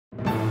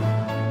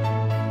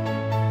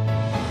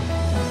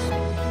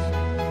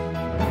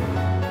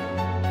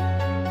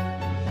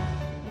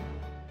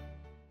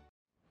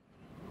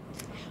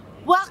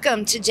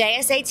Welcome to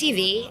JSA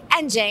TV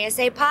and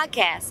JSA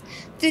Podcast,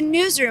 the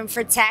newsroom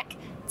for tech,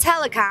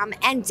 telecom,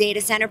 and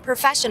data center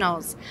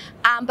professionals.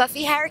 I'm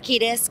Buffy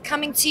Harakitis,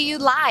 coming to you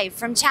live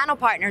from Channel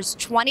Partners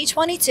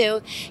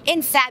 2022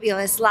 in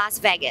fabulous Las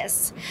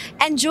Vegas.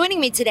 And joining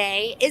me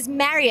today is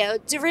Mario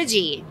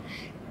DeRiggi,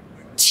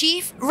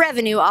 Chief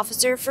Revenue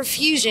Officer for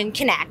Fusion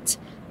Connect.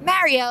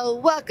 Mario,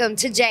 welcome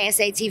to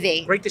JSA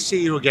TV. Great to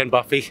see you again,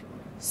 Buffy.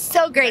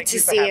 So great to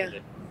see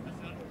you.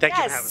 Thank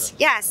you for having us.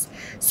 Yes.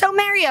 So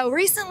Mario,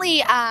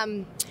 recently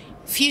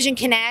Fusion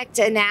Connect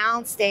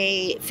announced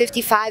a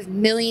 $55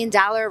 million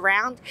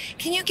round.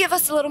 Can you give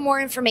us a little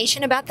more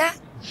information about that?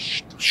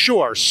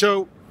 Sure.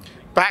 So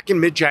back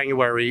in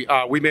mid-January,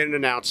 we made an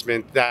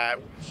announcement that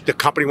the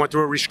company went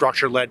through a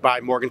restructure led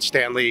by Morgan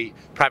Stanley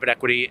Private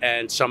Equity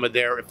and some of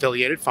their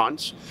affiliated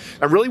funds.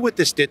 And really what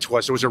this did to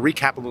us, it was a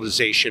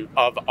recapitalization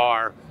of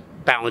our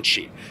balance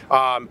sheet.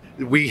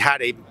 We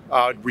had a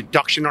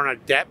reduction on our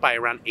debt by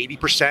around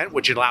 80%,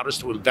 which allowed us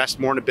to invest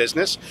more in the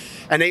business.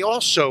 And they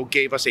also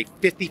gave us a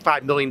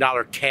 $55 million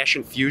cash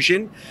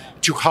infusion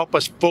to help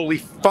us fully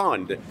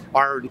fund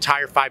our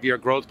entire 5-year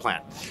growth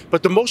plan.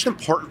 But the most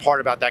important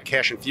part about that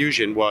cash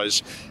infusion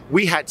was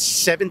we had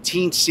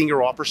 17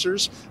 senior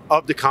officers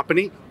of the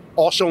company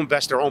also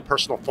invest their own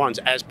personal funds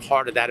as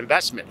part of that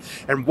investment.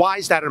 And why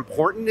is that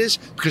important is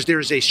because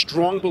there is a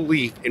strong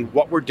belief in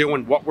what we're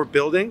doing, what we're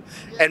building,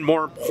 and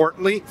more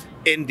importantly,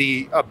 in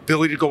the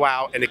ability to go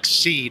out and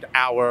exceed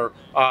our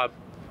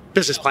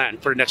business plan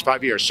for the next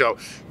 5 years. So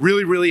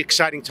really, really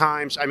exciting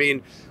times. I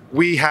mean,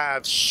 we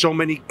have so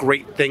many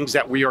great things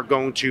that we are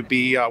going to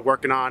be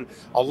working on.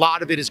 A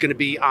lot of it is going to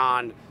be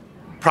on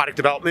product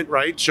development,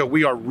 right? So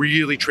we are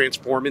really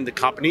transforming the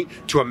company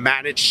to a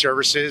managed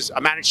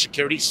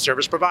security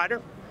service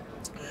provider.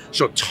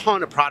 So a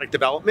ton of product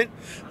development.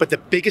 But the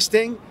biggest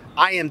thing,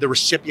 I am the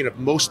recipient of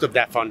most of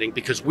that funding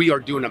because we are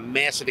doing a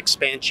massive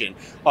expansion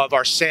of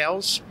our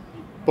sales,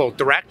 both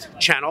direct,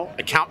 channel,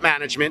 account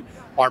management,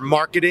 our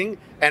marketing,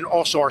 and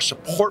also our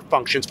support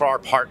functions for our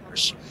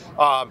partners.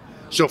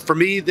 So for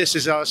me, this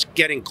is us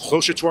getting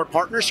closer to our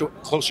partners, so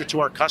closer to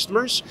our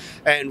customers,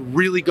 and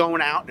really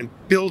going out and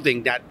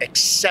building that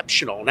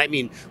exceptional, and I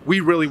mean, we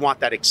really want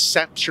that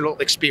exceptional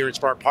experience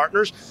for our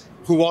partners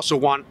who also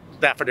want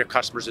that for their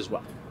customers as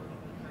well.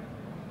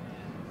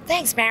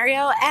 Thanks,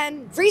 Mario.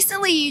 And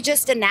recently you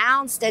just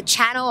announced a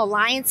channel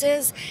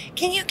alliances.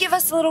 Can you give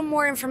us a little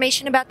more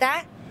information about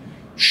that?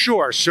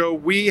 Sure. So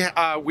we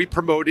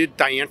promoted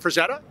Diane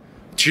Frazetta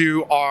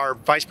to our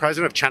Vice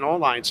President of Channel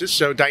Alliances.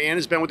 So Diane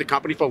has been with the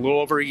company for a little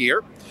over a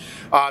year.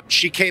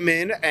 She came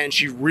in and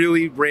she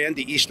really ran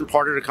the eastern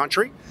part of the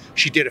country.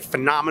 She did a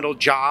phenomenal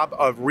job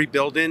of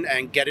rebuilding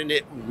and getting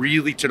it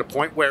really to the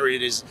point where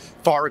it is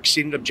far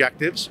exceeding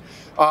objectives.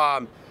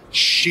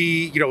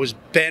 She, has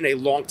been a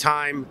long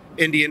time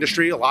in the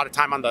industry, a lot of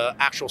time on the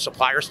actual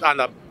suppliers, on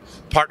the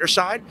partner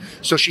side.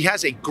 So she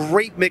has a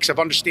great mix of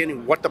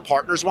understanding what the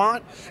partners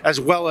want, as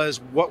well as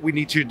what we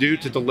need to do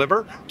to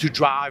deliver to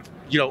drive,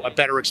 a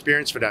better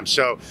experience for them.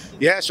 So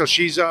yeah, so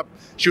she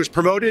was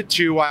promoted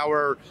to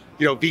our,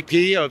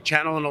 VP of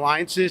Channel and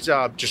Alliances.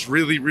 Just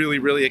really, really,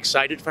 really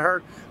excited for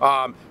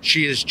her.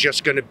 She is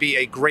just going to be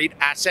a great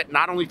asset,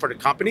 not only for the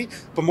company,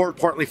 but more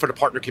importantly for the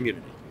partner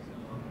community.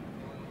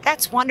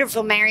 That's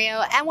wonderful,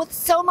 Mario. And with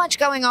so much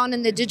going on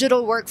in the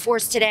digital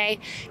workforce today,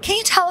 can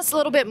you tell us a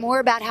little bit more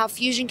about how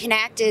Fusion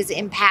Connect is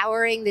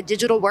empowering the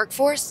digital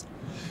workforce?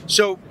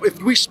 So if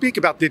we speak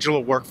about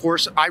digital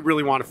workforce, I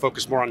really want to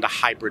focus more on the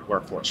hybrid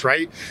workforce,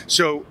 right?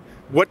 So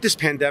what this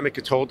pandemic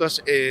has told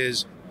us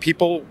is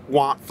people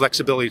want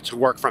flexibility to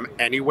work from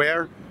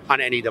anywhere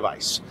on any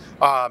device.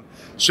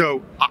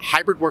 So a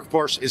hybrid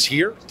workforce is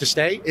here to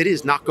stay. It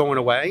is not going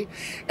away.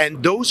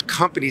 And those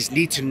companies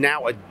need to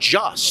now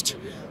adjust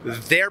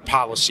their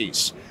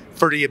policies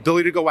for the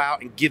ability to go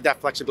out and give that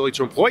flexibility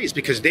to employees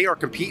because they are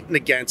competing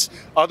against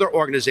other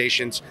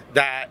organizations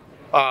that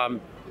are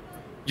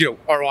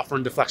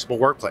offering the flexible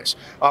workplace.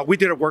 We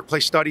did a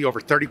workplace study.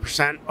 Over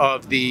 30%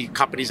 of the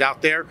companies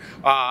out there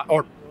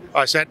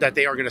said that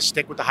they are going to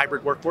stick with the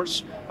hybrid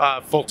workforce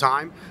full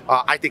time.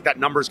 I think that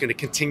number is going to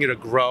continue to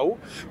grow.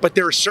 But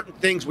there are certain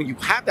things when you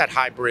have that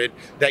hybrid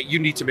that you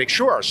need to make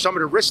sure. Some of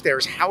the risk there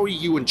is how are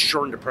you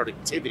ensuring the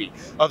productivity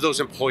of those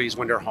employees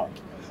when they're home?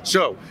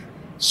 So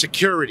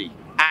security,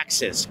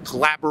 access,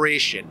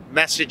 collaboration,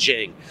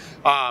 messaging,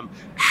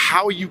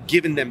 how are you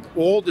giving them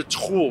all the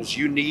tools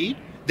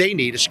they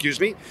need,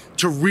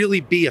 to really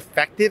be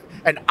effective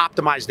and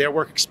optimize their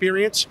work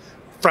experience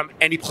from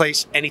any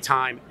place,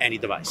 anytime, any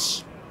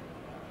device.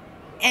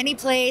 Any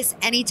place,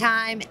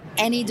 anytime,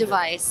 any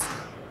device.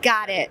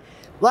 Got it.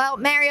 Well,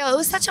 Mario, it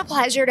was such a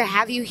pleasure to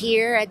have you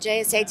here at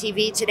JSA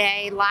TV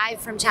today,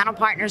 live from Channel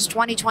Partners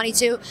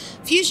 2022.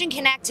 Fusion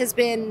Connect has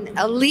been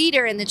a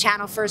leader in the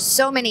channel for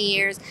so many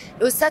years.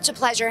 It was such a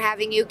pleasure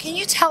having you. Can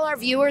you tell our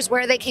viewers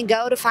where they can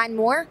go to find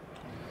more?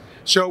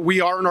 So we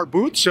are in our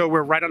booth, so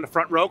we're right on the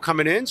front row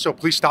coming in, so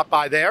please stop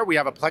by there. We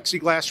have a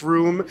plexiglass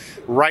room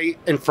right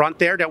in front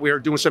there that we are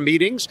doing some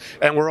meetings,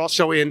 and we're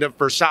also in the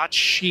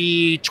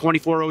Versace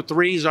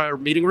 2403 is our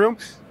meeting room.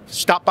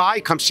 stop by,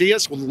 come see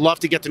us. We'd love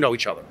to get to know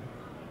each other.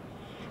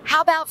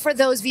 How about for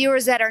those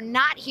viewers that are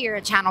not here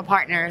at Channel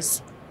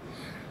Partners?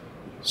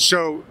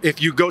 So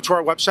if you go to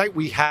our website,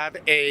 we have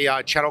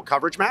a channel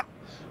coverage map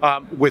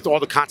with all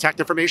the contact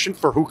information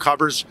for who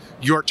covers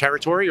your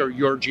territory or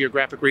your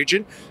geographic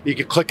region. You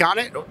can click on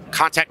it,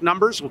 contact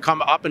numbers will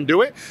come up and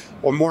do it.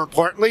 Or more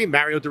importantly,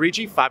 Mario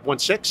DeRiggi,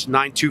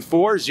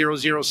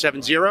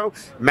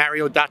 516-924-0070,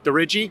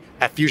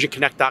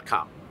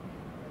 mario.deriggi@fusionconnect.com.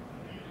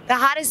 The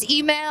hottest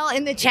email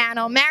in the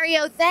channel.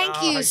 Mario,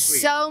 thank you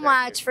so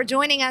much for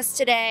joining us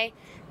today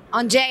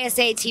on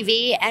JSA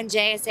TV and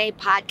JSA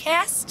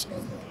Podcast.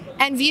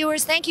 And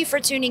viewers, thank you for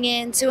tuning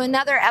in to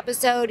another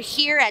episode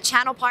here at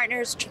Channel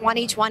Partners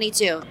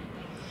 2022.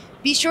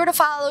 Be sure to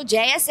follow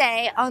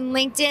JSA on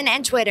LinkedIn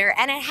and Twitter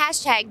and at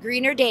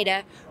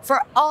 #GreenerData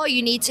for all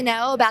you need to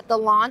know about the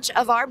launch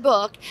of our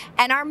book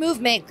and our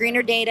movement,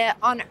 Greener Data,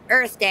 on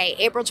Earth Day,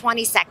 April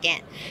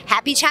 22nd.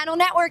 Happy channel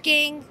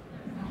networking!